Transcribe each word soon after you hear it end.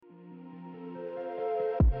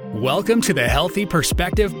Welcome to the Healthy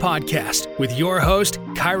Perspective Podcast with your host,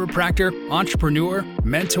 chiropractor, entrepreneur,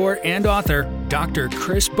 mentor, and author, Dr.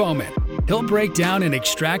 Chris Bowman. He'll break down and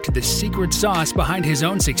extract the secret sauce behind his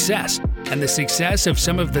own success and the success of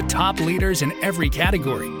some of the top leaders in every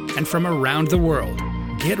category and from around the world.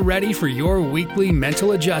 Get ready for your weekly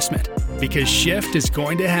mental adjustment because shift is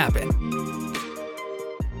going to happen.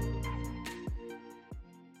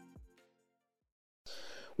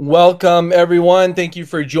 Welcome, everyone. Thank you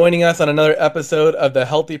for joining us on another episode of the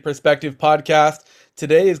Healthy Perspective Podcast.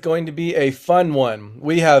 Today is going to be a fun one.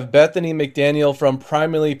 We have Bethany McDaniel from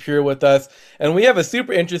Primally with us, and we have a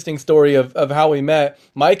super interesting story of how we met.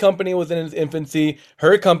 My company was in its infancy,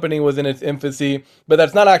 her company was in its infancy, but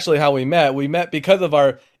that's not actually how we met. We met because of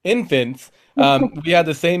our infants. We had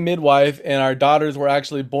the same midwife, and our daughters were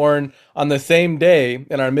actually born on the same day,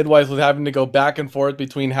 and our midwife was having to go back and forth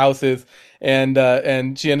between houses,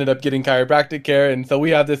 and she ended up getting chiropractic care. And so we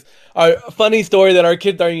have this funny story that our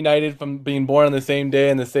kids are united from being born on the same day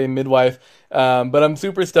and the same midwife. But I'm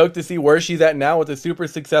super stoked to see where she's at now with a super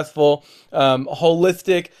successful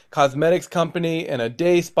holistic cosmetics company and a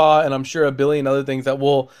day spa, and I'm sure a billion other things that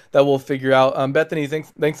we'll figure out. Bethany,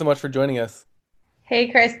 thanks so much for joining us. Hey,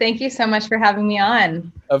 Chris, thank you so much for having me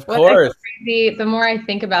on. Of course. The more I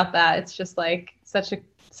think about that, it's just like such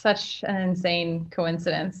an insane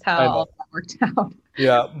coincidence how all that worked out.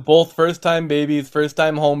 Yeah, both first-time babies,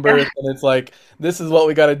 first-time home birth, and it's like, this is what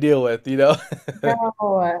we got to deal with, you know?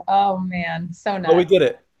 Oh, man, so nice. But we did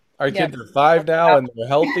it. Our kids are 5 now, and they're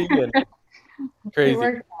healthy and crazy. It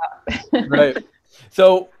worked out. Right.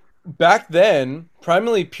 So back then,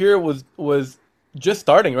 Primally Pure was just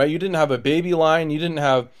starting, right? You didn't have a baby line. You didn't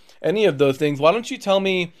have any of those things. Why don't you tell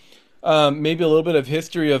me maybe a little bit of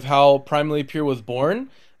history of how Primally Pure was born,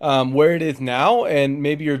 where it is now, and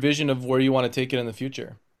maybe your vision of where you want to take it in the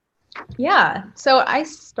future? Yeah. So I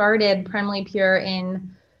started Primally Pure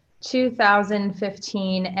in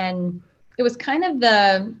 2015, and it was kind of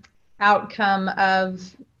the outcome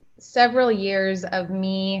of several years of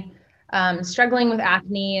me struggling with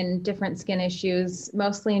acne and different skin issues,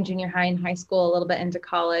 mostly in junior high and high school, a little bit into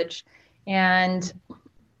college. And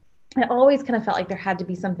I always kind of felt like there had to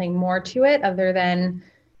be something more to it other than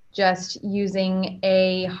just using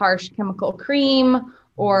a harsh chemical cream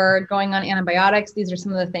or going on antibiotics. These are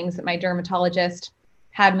some of the things that my dermatologist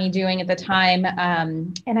had me doing at the time.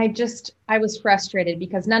 And I was frustrated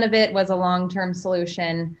because none of it was a long-term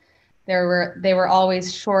solution. They were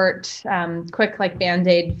always short, quick, like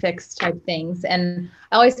Band-Aid fix type things. And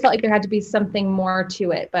I always felt like there had to be something more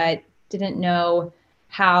to it, but didn't know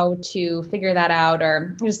how to figure that out,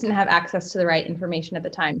 or just didn't have access to the right information at the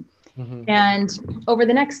time. Mm-hmm. And over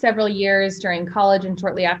the next several years during college and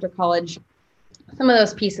shortly after college, some of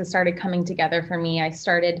those pieces started coming together for me. I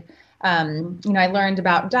started, I learned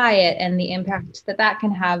about diet and the impact that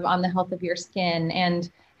can have on the health of your skin,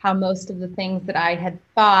 and how most of the things that I had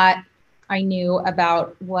thought I knew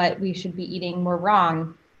about what we should be eating were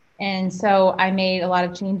wrong. And so I made a lot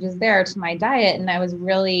of changes there to my diet, and I was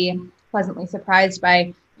really pleasantly surprised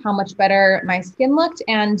by how much better my skin looked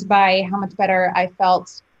and by how much better I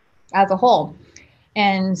felt as a whole.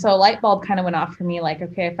 And so a light bulb kind of went off for me, like,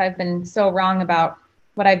 okay, if I've been so wrong about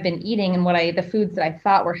what I've been eating and the foods that I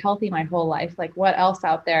thought were healthy my whole life, like what else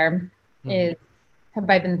out there have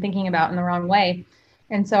I been thinking about in the wrong way?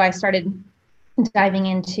 And so I started diving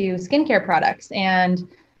into skincare products, and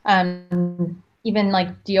even like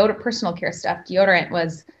personal care stuff. Deodorant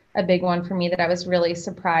was a big one for me that I was really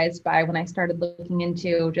surprised by when I started looking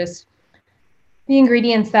into just the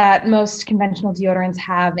ingredients that most conventional deodorants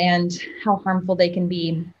have and how harmful they can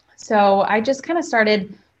be. So I just kind of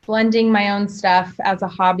started blending my own stuff as a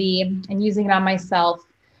hobby and using it on myself.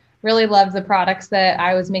 Really loved the products that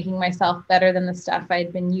I was making myself better than the stuff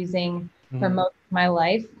I'd been using for most of my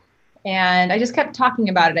life. And I just kept talking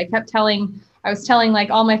about it. I was telling like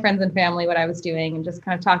all my friends and family what I was doing, and just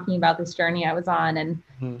kind of talking about this journey I was on. And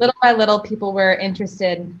little by little, people were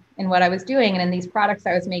interested in what I was doing and in these products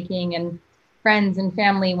I was making, and friends and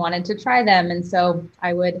family wanted to try them. And so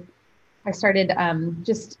I started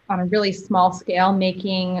just on a really small scale,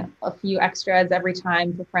 making a few extras every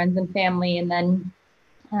time for friends and family. And then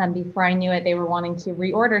before I knew it, they were wanting to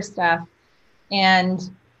reorder stuff. And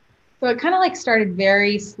so it kind of like started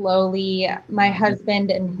very slowly. My husband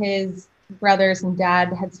and his brothers and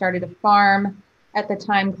dad had started a farm at the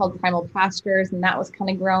time called Primal Pastures, and that was kind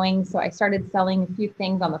of growing. So I started selling a few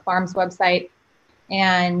things on the farm's website.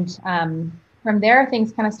 And from there,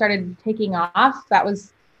 things kind of started taking off. That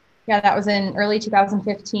was in early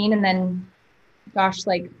 2015. And then,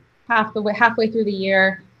 like halfway through the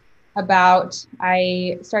year,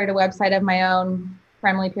 I started a website of my own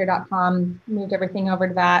primallypure.com, moved everything over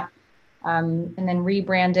to that, and then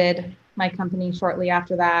rebranded my company shortly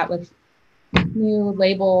after that with new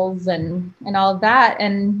labels and all of that.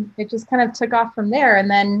 And it just kind of took off from there. And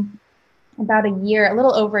then about a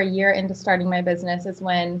little over a year into starting my business is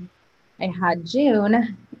when I had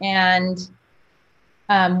June. And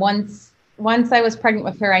once I was pregnant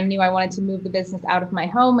with her, I knew I wanted to move the business out of my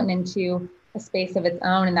home and into a space of its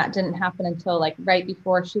own. And that didn't happen until like right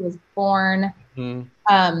before she was born. So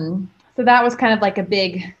that was kind of like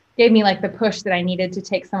gave me like the push that I needed to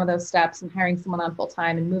take some of those steps and hiring someone on full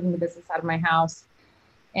time and moving the business out of my house.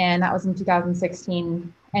 And that was in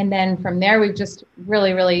 2016. And then from there, we've just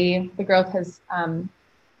really, the growth has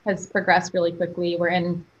progressed really quickly. We're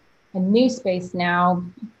in a new space now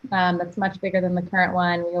that's much bigger than the current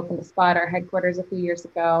one. We opened a spot, our headquarters, a few years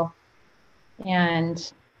ago.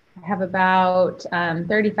 And I have about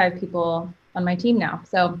 35 people on my team now.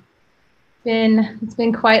 So it's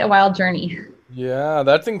been quite a wild journey. Yeah,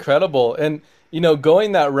 that's incredible. And,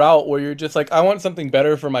 going that route where you're just like, I want something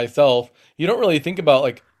better for myself. You don't really think about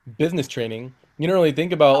like business training. You don't really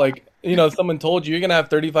think about like, if someone told you you're going to have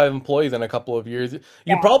 35 employees in a couple of years,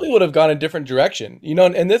 you probably would have gone a different direction,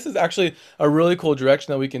 and this is actually a really cool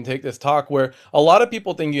direction that we can take this talk, where a lot of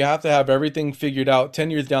people think you have to have everything figured out 10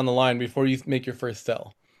 years down the line before you make your first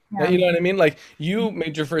sell. Yeah. You know what I mean? Like you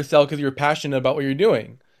made your first sell because you're passionate about what you're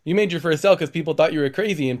doing. You made your first sell because people thought you were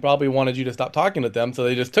crazy and probably wanted you to stop talking with them, so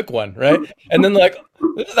they just took one, right? And then like,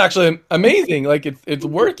 this is actually amazing. Like it's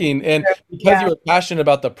working, and because you were passionate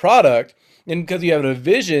about the product, and because you have a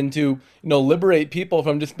vision to liberate people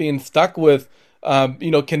from just being stuck with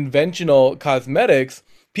conventional cosmetics,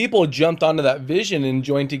 people jumped onto that vision and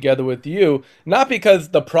joined together with you, not because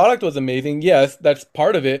the product was amazing. Yes, that's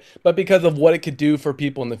part of it, but because of what it could do for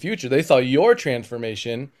people in the future. They saw your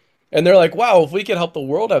transformation. And they're like, wow, if we could help the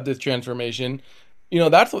world have this transformation,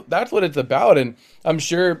 that's what it's about. And I'm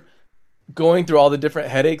sure going through all the different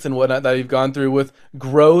headaches and whatnot that you've gone through with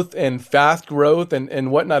growth and fast growth and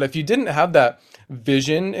whatnot, if you didn't have that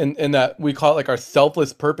vision and that we call it like our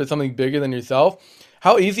selfless purpose, something bigger than yourself,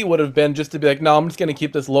 how easy would it have been just to be like, no, I'm just going to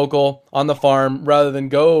keep this local on the farm rather than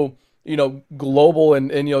go, global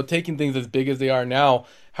and taking things as big as they are now.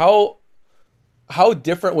 How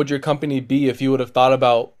different would your company be if you would have thought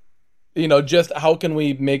about just how can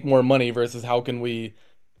we make more money versus how can we,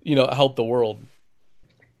 help the world?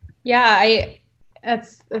 Yeah,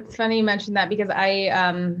 it's funny you mentioned that, because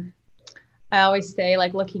I always say,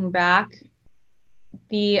 like, looking back,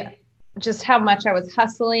 just how much I was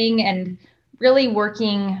hustling and really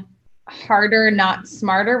working harder, not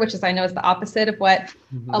smarter, which is, I know, is the opposite of what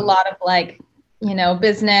a lot of like,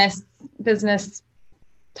 business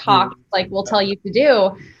talk like will tell you to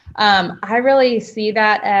do. I really see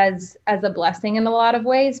that as a blessing in a lot of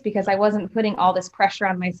ways, because I wasn't putting all this pressure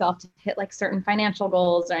on myself to hit like certain financial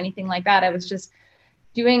goals or anything like that. I was just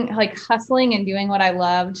doing like hustling and doing what I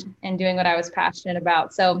loved and doing what I was passionate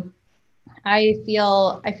about. So I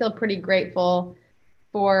feel pretty grateful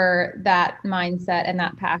for that mindset and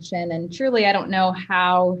that passion. And truly, I don't know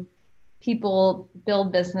how people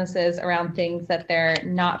build businesses around things that they're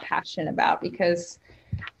not passionate about, because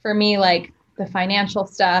for me, like, the financial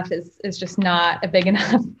stuff is just not a big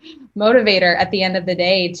enough motivator at the end of the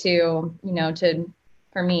day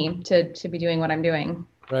for me to be doing what I'm doing.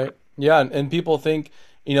 Right. Yeah. And people think,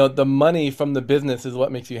 the money from the business is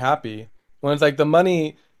what makes you happy. When it's like the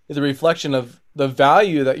money is a reflection of the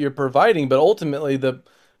value that you're providing, but ultimately the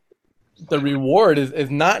reward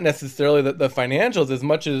is not necessarily the financials as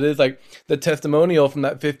much as it is like the testimonial from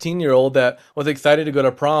that 15-year-old that was excited to go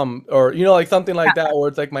to prom, or, like something like that, where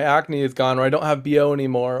it's like my acne is gone, or I don't have BO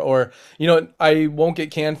anymore, or, I won't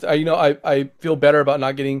get cancer. I feel better about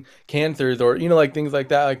not getting cancers, or, like things like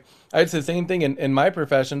that. Like it's the same thing in my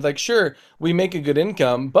profession. It's like, sure, we make a good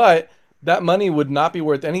income, but that money would not be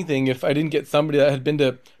worth anything if I didn't get somebody that had been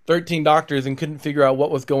to 13 doctors and couldn't figure out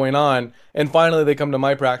what was going on. And finally they come to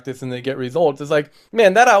my practice and they get results. It's like,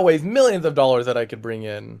 man, that outweighs millions of dollars that I could bring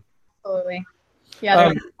in. Absolutely. Yeah,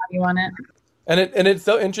 there's value on it. And it's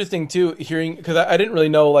so interesting too, hearing, because I didn't really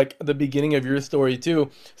know like the beginning of your story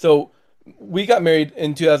too. So we got married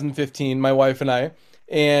in 2015, my wife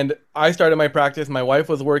and I started my practice. My wife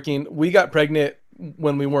was working. We got pregnant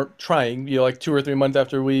when we weren't trying, like 2 or 3 months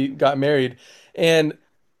after we got married. And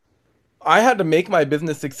I had to make my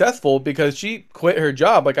business successful because she quit her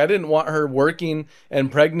job. Like I didn't want her working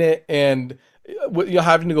and pregnant and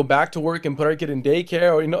having to go back to work and put our kid in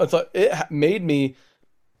daycare, or, so it made me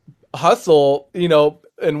hustle,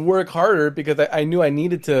 and work harder because I knew I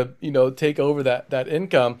needed to, take over that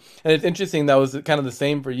income. And it's interesting, that was kind of the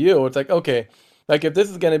same for you. It's like, okay, Like if this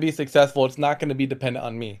is going to be successful, it's not going to be dependent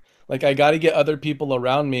on me. Like I got to get other people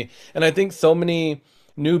around me. And I think so many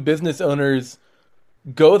new business owners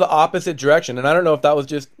go the opposite direction. And I don't know if that was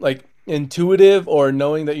just like intuitive or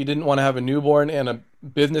knowing that you didn't want to have a newborn and a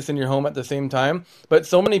business in your home at the same time. But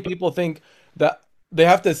so many people think that they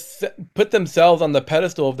have to put themselves on the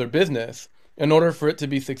pedestal of their business in order for it to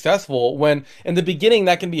be successful, when in the beginning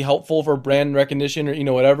that can be helpful for brand recognition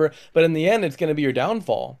or, whatever. But in the end, it's going to be your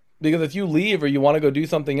downfall, because if you leave or you want to go do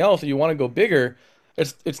something else or you want to go bigger,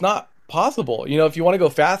 it's not possible. If you want to go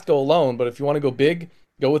fast, go alone. But if you want to go big,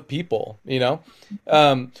 go with people.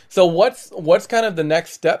 So what's kind of the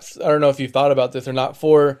next steps? I don't know if you've thought about this or not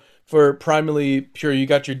for Primally Pure. You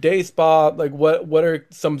got your day spa. Like what are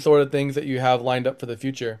some sort of things that you have lined up for the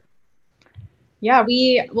future? Yeah,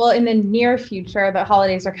 in the near future, the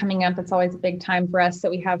holidays are coming up. It's always a big time for us. So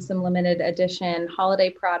we have some limited edition holiday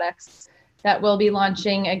products that we'll be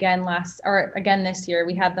launching again this year.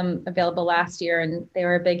 We had them available last year and they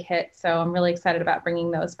were a big hit. So I'm really excited about bringing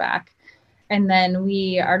those back. And then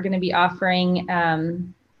we are going to be offering,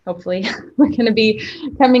 hopefully, we're going to be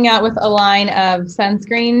coming out with a line of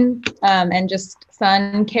sunscreen and just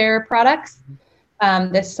sun care products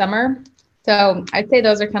this summer. So I'd say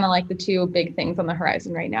those are kind of like the two big things on the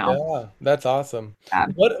horizon right now. Yeah, that's awesome.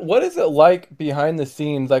 What is it like behind the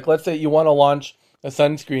scenes? Like, let's say you want to launch a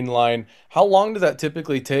sunscreen line. How long does that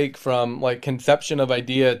typically take from like conception of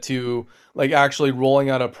idea to like actually rolling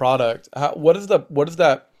out a product? What is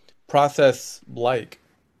that process like?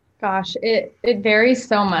 Gosh, it varies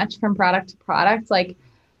so much from product to product. Like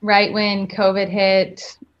right when COVID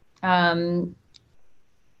hit,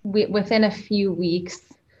 within a few weeks,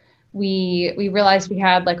 we realized we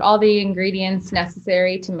had like all the ingredients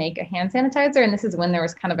necessary to make a hand sanitizer. And this is when there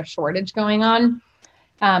was kind of a shortage going on.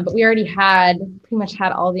 But we already pretty much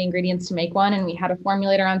had all the ingredients to make one. And we had a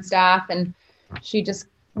formulator on staff, and she just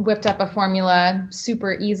whipped up a formula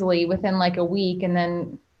super easily within like a week. And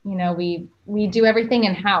then, we do everything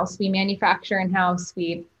in-house. We manufacture in-house.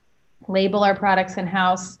 We label our products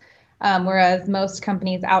in-house. Whereas most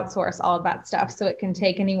companies outsource all of that stuff. So it can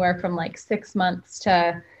take anywhere from like 6 months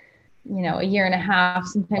to a year and a half,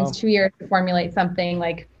 sometimes 2 years to formulate something.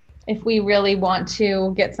 Like if we really want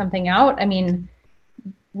to get something out, I mean,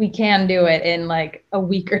 we can do it in like a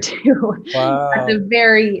week or two. Wow. at the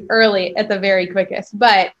very quickest.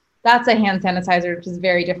 But that's a hand sanitizer, which is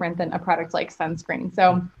very different than a product like sunscreen.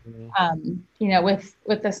 So,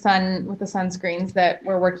 with the sunscreens that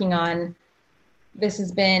we're working on, this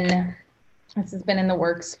has been in the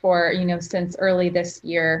works for, since early this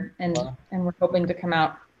year, and we're hoping to come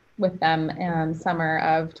out with them summer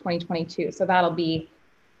of 2022. So that'll be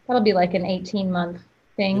like an 18-month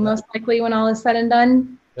thing, most likely, when all is said and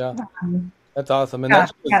done. Yeah, that's awesome. And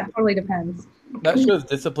it totally depends. That shows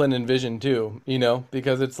discipline and vision too,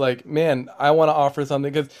 because it's like, man, I want to offer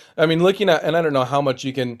something. Because I mean, looking at, and I don't know how much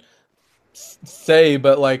you can say,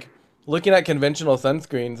 but like looking at conventional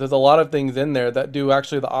sunscreens, there's a lot of things in there that do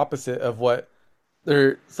actually the opposite of what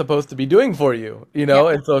they're supposed to be doing for you, Yeah.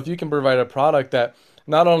 And so if you can provide a product that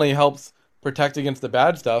not only helps protect against the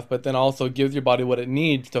bad stuff, but then also gives your body what it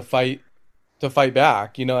needs to fight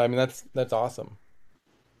back, I mean, that's awesome.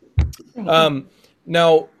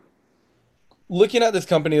 Now, looking at this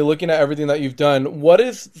company, looking at everything that you've done, what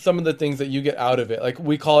is some of the things that you get out of it? Like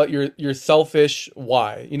we call it your selfish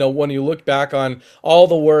why. When you look back on all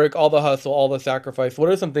the work, all the hustle, all the sacrifice, what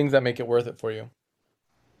are some things that make it worth it for you?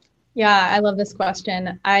 Yeah, I love this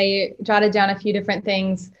question. I jotted down a few different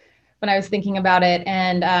things when I was thinking about it.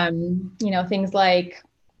 And, things like,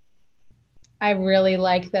 I really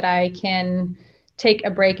like that I can take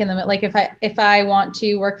a break in the, like if I want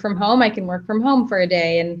to work from home, I can work from home for a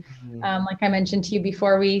day. And like I mentioned to you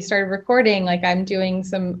before we started recording, like I'm doing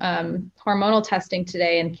some hormonal testing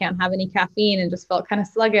today and can't have any caffeine and just felt kind of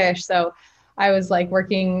sluggish. So I was like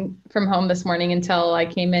working from home this morning until I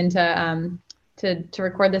came in to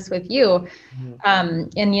record this with you.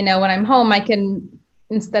 And when I'm home, I can,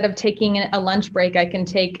 instead of taking a lunch break, I can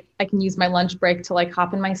use my lunch break to like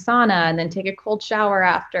hop in my sauna and then take a cold shower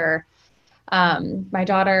after. My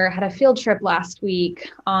daughter had a field trip last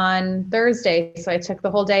week on Thursday, so I took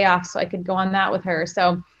the whole day off so I could go on that with her.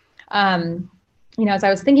 So, as I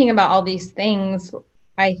was thinking about all these things,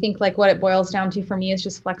 I think like what it boils down to for me is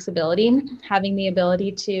just flexibility, having the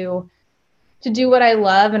ability to do what I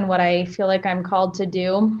love and what I feel like I'm called to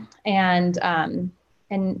do, and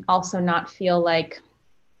also not feel like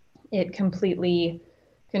it completely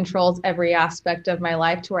controls every aspect of my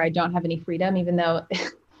life to where I don't have any freedom, even though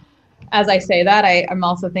as I say that, I'm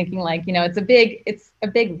also thinking like, it's a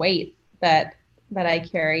big weight that I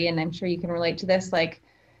carry. And I'm sure you can relate to this. Like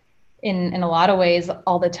in a lot of ways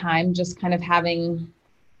all the time, just kind of having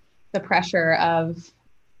the pressure of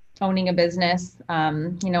owning a business,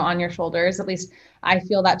 on your shoulders. At least I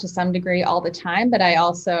feel that to some degree all the time, but I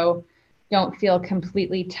also don't feel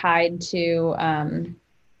completely tied to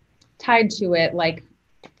it like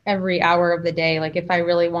every hour of the day. Like if I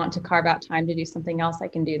really want to carve out time to do something else, I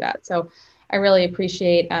can do that. So I really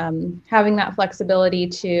appreciate having that flexibility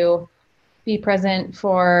to be present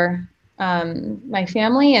for my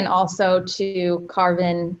family, and also to carve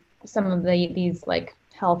in some of these like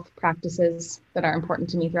health practices that are important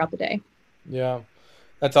to me throughout the day. Yeah,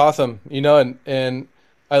 that's awesome. And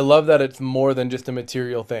I love that it's more than just a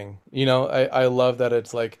material thing. I love that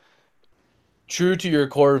it's like true to your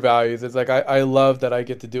core values. It's like I love that I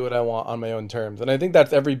get to do what I want on my own terms. And I think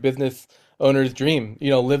that's every business owner's dream,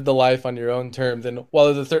 live the life on your own terms. And while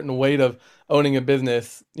there's a certain weight of owning a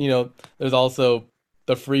business, there's also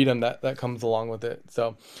the freedom that comes along with it.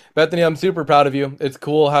 So Bethany, I'm super proud of you. It's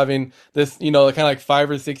cool having this, kind of like 5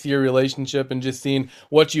 or 6 year relationship and just seeing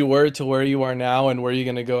what you were to where you are now and where you're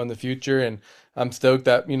going to go in the future. And I'm stoked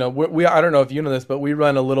that, we I don't know if you know this, but we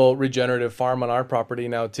run a little regenerative farm on our property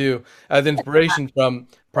now too, as inspiration from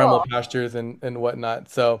Primal Pastures and whatnot.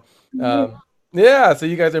 So, yeah, so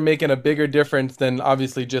you guys are making a bigger difference than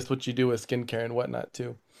obviously just what you do with skincare and whatnot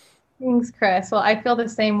too. Thanks, Chris. Well, I feel the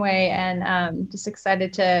same way, and just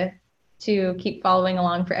excited to keep following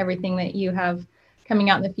along for everything that you have coming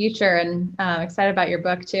out in the future, and excited about your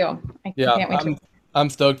book too. I can't wait to. I'm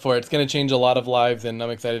stoked for it. It's going to change a lot of lives, and I'm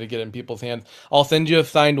excited to get it in people's hands. I'll send you a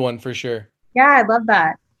signed one for sure. Yeah, I love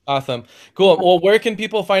that. Awesome. Cool. Well, where can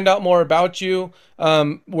people find out more about you?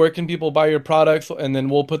 Where can people buy your products? And then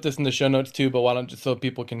we'll put this in the show notes too, but why don't just so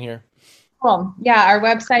people can hear. Cool. Yeah, our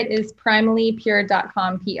website is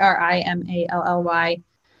primallypure.com, PRIMALLY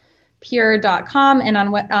pure.com. And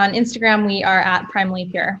on Instagram, we are at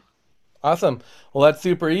primallypure. Awesome. Well, that's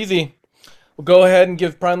super easy. Well, go ahead and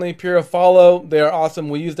give Primally Pure a follow. They are awesome.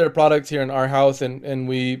 We use their products here in our house, and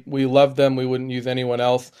we love them. We wouldn't use anyone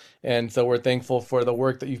else. And so we're thankful for the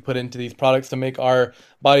work that you've put into these products to make our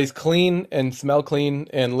bodies clean and smell clean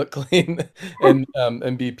and look clean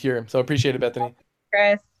and be pure. So appreciate it, Bethany.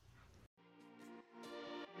 Chris.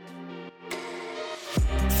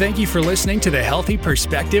 Thank you for listening to the Healthy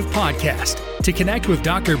Perspective Podcast. To connect with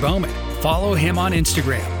Dr. Bowman, follow him on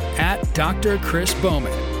Instagram at Dr. Chris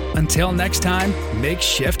Bowman. Until next time, make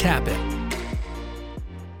shift happen.